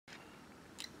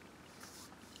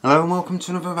Hello and welcome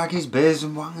to another Raggy's Beers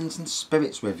and Wines and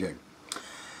Spirits review.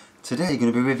 Today you're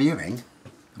going to be reviewing,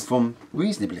 from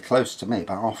reasonably close to me,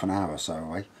 about half an hour or so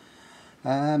away,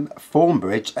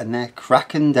 Thornbridge and their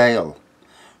Crackendale,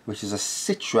 which is a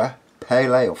Citra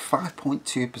Pale Ale,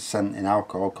 5.2% in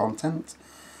alcohol content.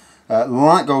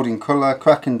 Light golden colour,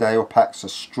 Crackendale packs a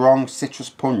strong citrus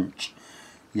punch,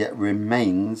 yet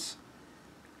remains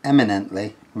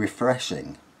eminently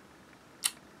refreshing.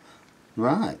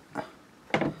 Right.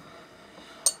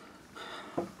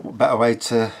 What better way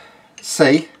to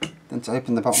see than to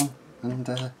open the bottle and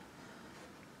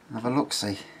have a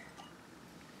look-see.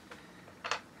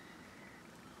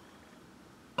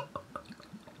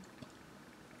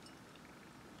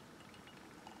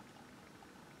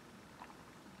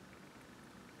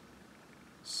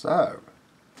 So,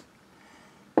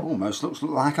 almost looks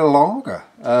like a lager.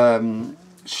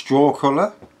 Straw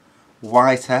colour,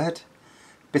 white head,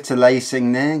 bit of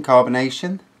lacing there and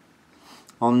carbonation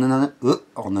on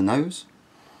the nose.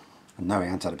 And no, he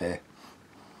hasn't had a beer.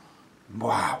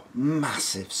 Wow,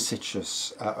 massive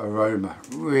citrus aroma,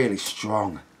 really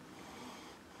strong.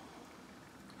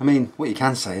 I mean, what you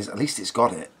can say is at least it's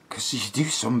got it, because you do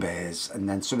some beers and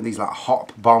then some of these like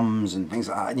hop bombs and things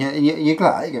like that, and you're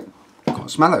glad you can't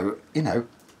smell it, you know,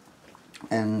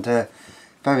 and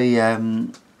very, you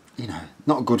know,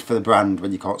 not good for the brand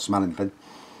when you can't smell anything.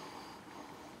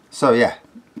 So yeah,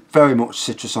 very much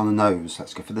citrus on the nose.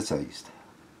 Let's go for the taste.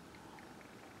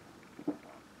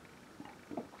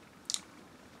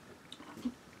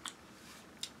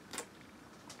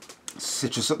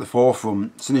 Citrus at the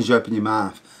forefront. As soon as you open your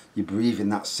mouth, you're breathing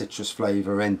that citrus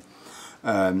flavour in,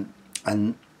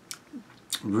 and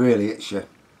really it's your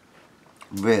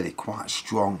really quite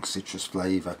strong citrus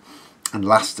flavour and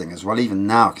lasting as well. Even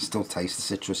now I can still taste the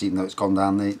citrus, even though it's gone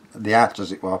down the hatch,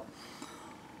 as it were.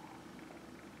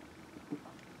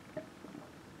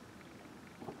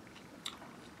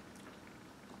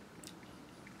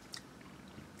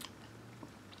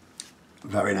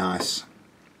 Very nice.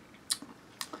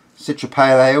 Citra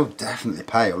Pale Ale, definitely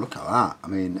pale. Look at that. I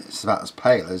mean, it's about as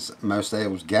pale as most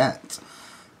ales get.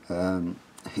 You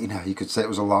know, you could say it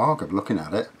was a lager looking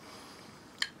at it.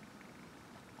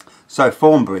 So,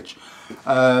 Thornbridge,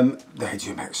 they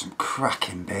do make some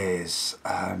cracking beers.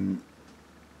 They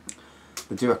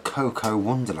do a Cocoa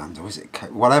Wonderland, or is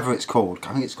it whatever it's called?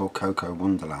 I think it's called Cocoa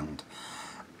Wonderland,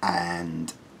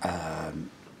 and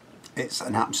it's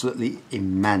an absolutely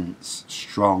immense,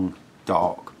 strong,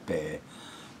 dark beer.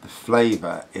 The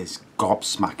flavour is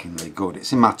gobsmackingly good.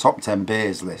 It's in my top 10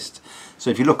 beers list. So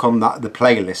if you look on the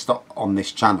playlist on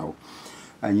this channel,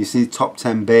 and you see top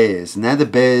 10 beers, and they're the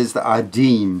beers that I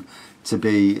deem to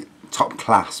be top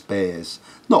class beers.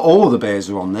 Not all the beers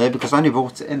are on there, because I only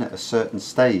brought it in at a certain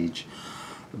stage.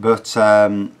 But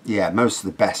yeah, most of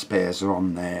the best beers are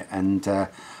on there, and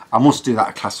I must do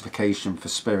that classification for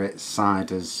spirits,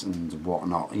 ciders and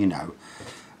whatnot, you know.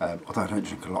 Although I don't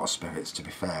drink a lot of spirits, to be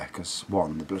fair, because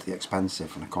one, they're bloody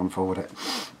expensive and I can't afford it.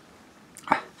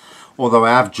 Although I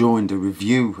have joined a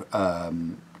review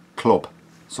club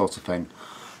sort of thing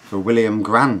for William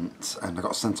Grant, and I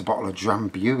got sent a bottle of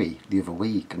Drambuie the other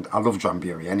week, and I love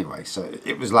Drambuie anyway, so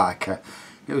it was like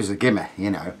it was a gimme,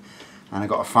 you know. And I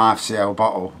got a 5cl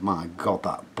bottle. My God,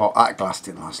 that glass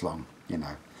didn't last long, you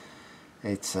know.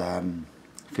 It's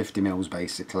 50 mils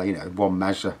basically, you know, one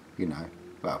measure, you know.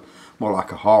 Well, more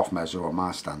like a half measure on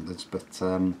my standards, but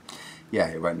yeah,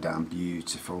 it went down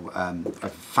beautiful. A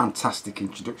fantastic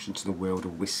introduction to the world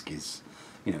of whiskies.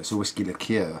 You know, it's a whiskey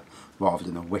liqueur rather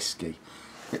than a whiskey.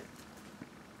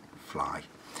 Fly.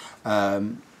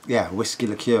 Yeah, whiskey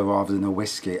liqueur rather than a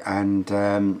whiskey, and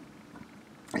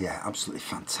yeah, absolutely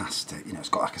fantastic. You know, it's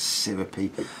got like a syrupy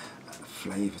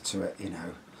flavour to it, you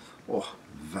know. Oh,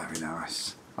 very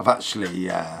nice. I've actually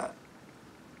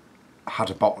had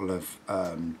a bottle of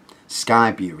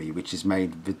Sky Brewery, which is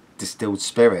made with distilled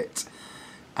spirit,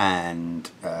 and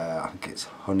I think it's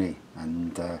honey,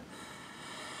 and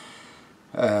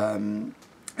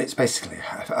it's basically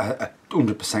a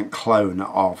 100% clone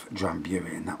of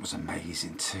Drambuie, and that was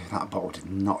amazing too. That bottle did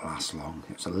not last long.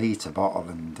 It was a litre bottle,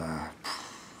 and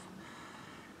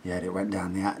yeah, it went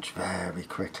down the hatch very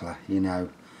quickly, you know.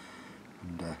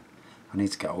 And I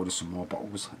need to get hold of some more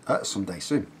bottles someday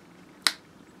soon.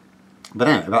 But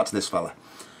anyway, back to this fella.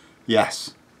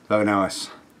 Yes, very nice.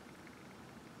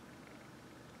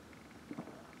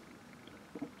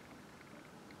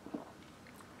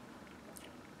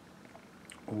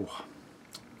 Oh.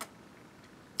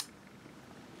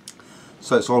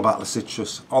 So it's all about the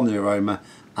citrus on the aroma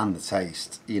and the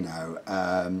taste, you know.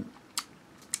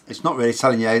 It's not really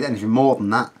telling you anything more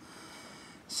than that.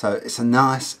 So it's a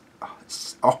nice,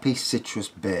 hoppy citrus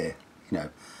beer, you know,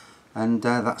 and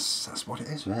that's what it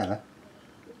is really.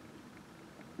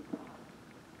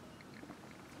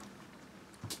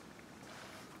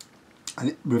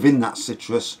 And within that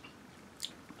citrus,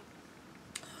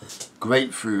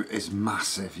 grapefruit is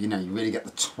massive. You know, you really get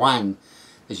the twang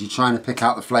as you're trying to pick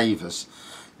out the flavours.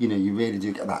 You know, you really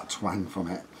do get that twang from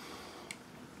it.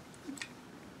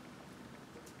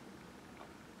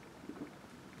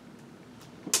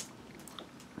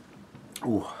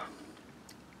 Oh,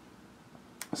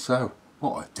 so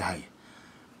what a day!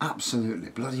 Absolutely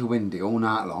bloody windy all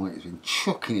night long. It's been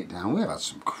chucking it down. We've had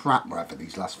some crap weather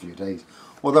these last few days.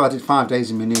 Although I did 5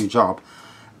 days in my new job,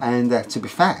 and to be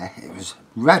fair, it was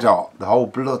red hot the whole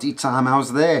bloody time I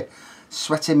was there,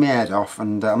 sweating my head off.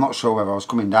 And I'm not sure whether I was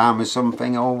coming down with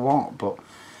something or what, but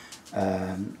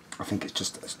I think it's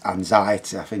just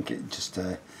anxiety. I think it just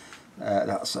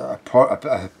that's a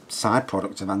side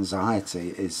product of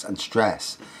anxiety and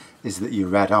stress, is that you're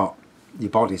red hot,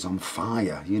 your body's on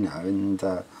fire, you know. And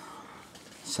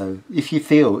so if you're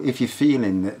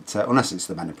feeling that, unless it's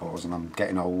the menopause and I'm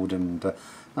getting old and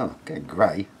getting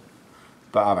grey,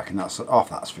 but I reckon that's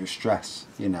through stress,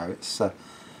 you know. It's the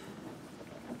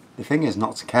thing is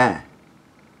not to care,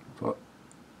 but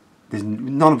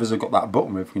none of us have got that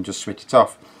button where we can just switch it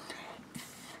off.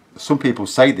 Some people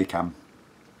say they can.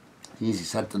 Easy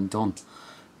said than done,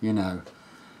 you know.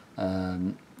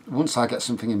 Once I get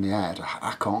something in my head,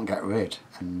 I can't get rid.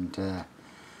 And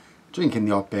drinking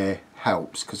the odd beer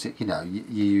helps, because you know,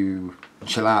 you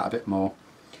chill out a bit more.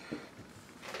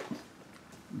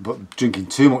 But drinking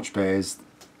too much beer is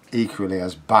equally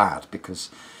as bad,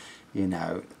 because you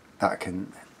know that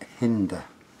can hinder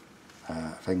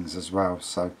things as well.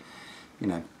 So you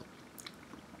know.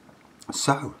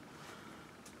 So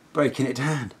breaking it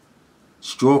down.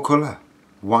 Straw colour,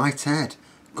 white head,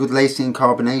 good lacing and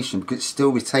carbonation, because it's still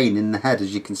retained in the head,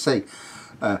 as you can see.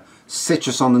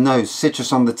 Citrus on the nose,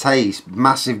 citrus on the taste,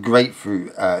 massive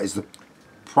grapefruit is the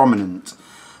prominent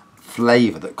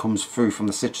flavour that comes through from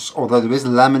the citrus. Although there is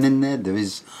lemon in there, there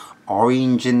is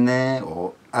orange in there,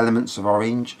 or elements of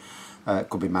orange. It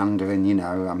could be mandarin, you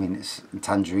know, I mean, it's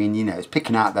tangerine, you know, it's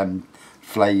picking out them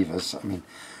flavours. I mean,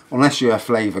 unless you're a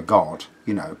flavour god,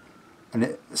 you know.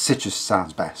 And citrus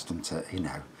sounds best, doesn't it? You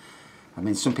know, I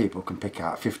mean, some people can pick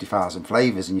out 50,000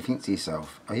 flavours, and you think to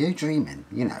yourself, "Are you dreaming?"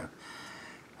 You know,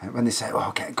 when they say, "Oh,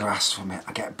 I get grass from it,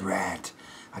 I get bread,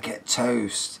 I get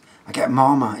toast, I get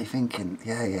marmite," you're thinking,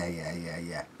 "Yeah.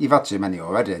 You've had too many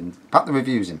already." And pack the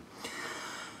reviews in.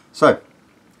 So,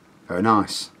 very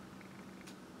nice.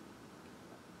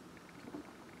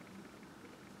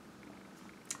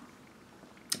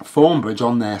 Thornbridge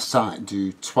on their site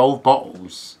do 12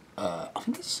 bottles. I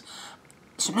think it's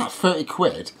something like 30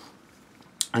 quid,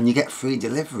 and you get free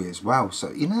delivery as well.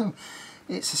 So you know,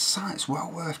 it's a site it's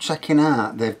well worth checking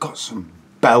out. They've got some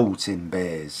belting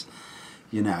beers,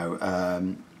 you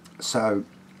know. So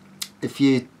if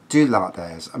you do like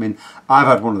theirs, I mean, I've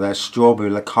had one of their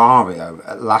strawberry Lucario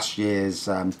at last year's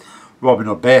Robin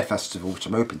Hood Beer Festival, which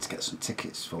I'm hoping to get some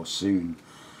tickets for soon.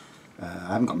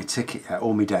 I haven't got my ticket yet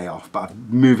or my day off, but I'm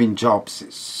moving jobs.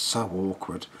 It's so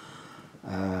awkward.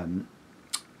 I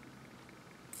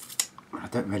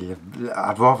don't really.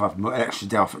 I'd rather have an extra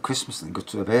day off at Christmas than go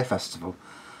to a beer festival.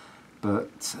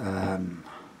 But I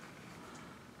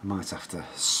might have to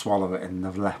swallow it and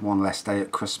have one less day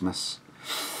at Christmas,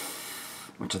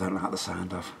 which I don't like the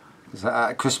sound of. Because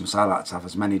at Christmas I like to have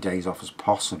as many days off as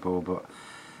possible, but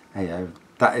hey,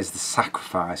 that is the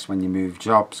sacrifice when you move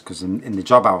jobs. Because in the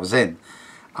job I was in,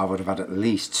 I would have had at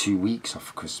least 2 weeks off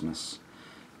for Christmas.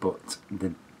 But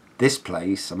this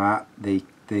place, I'm at the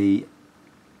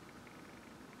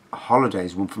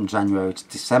holidays run from January to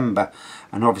December,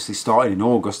 and obviously starting in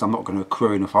August I'm not going to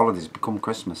accrue enough holidays to become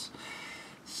Christmas.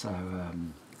 So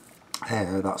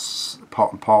yeah, that's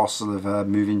part and parcel of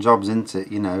moving jobs, isn't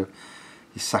it? You know,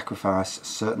 you sacrifice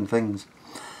certain things.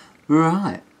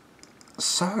 Right,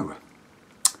 so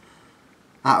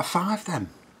out of 5 then,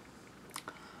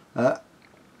 a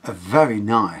very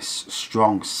nice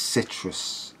strong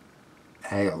citrus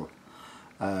ale,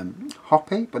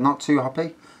 hoppy but not too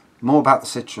hoppy. More about the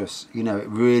citrus, you know, it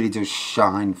really does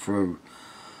shine through.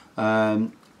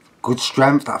 Good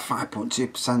strength, that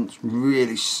 5.2%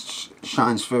 really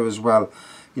shines through as well.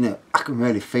 You know, I can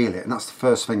really feel it, and that's the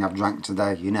first thing I've drank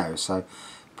today, you know, so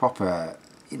proper,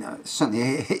 you know, certainly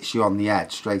it hits you on the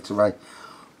head straight away.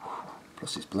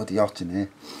 Plus it's bloody hot in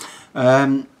here.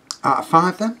 Out of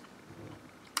 5 then,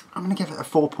 I'm going to give it a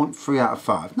 4.3 out of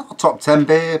 5. Not a top 10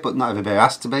 beer, but not every beer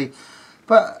has to be.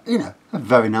 But, you know, a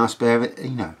very nice beer,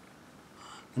 you know.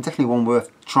 And definitely one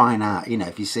worth trying out, you know,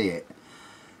 if you see it.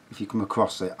 if you come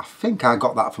across it. I think I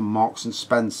got that from Marks and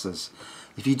Spencer's.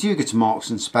 If you do go to Marks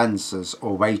and Spencer's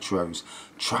or Waitrose,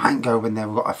 try and go when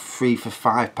they've got a 3 for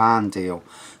 £5 deal,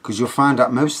 because you'll find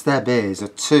out most of their beers are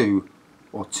 £2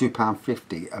 or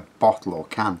 £2.50 a bottle or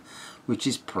can, which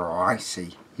is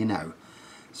pricey, you know.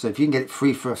 So if you can get it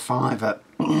 3 for a £5,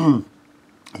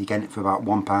 you get it for about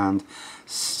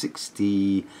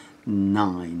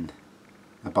 £1.69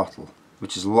 a bottle,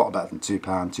 which is a lot better than £2,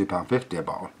 £2.50 a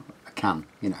bottle, a can,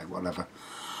 you know, whatever.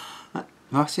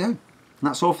 Rightio. And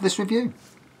that's all for this review.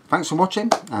 Thanks for watching,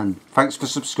 and thanks for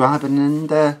subscribing and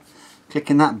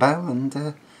clicking that bell,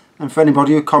 and for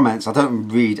anybody who comments. I don't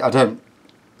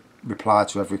reply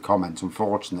to every comment,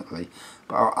 unfortunately,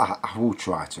 but I will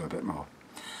try to a bit more.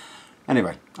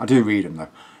 Anyway, I do read them though.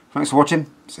 Thanks for watching.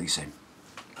 See you soon.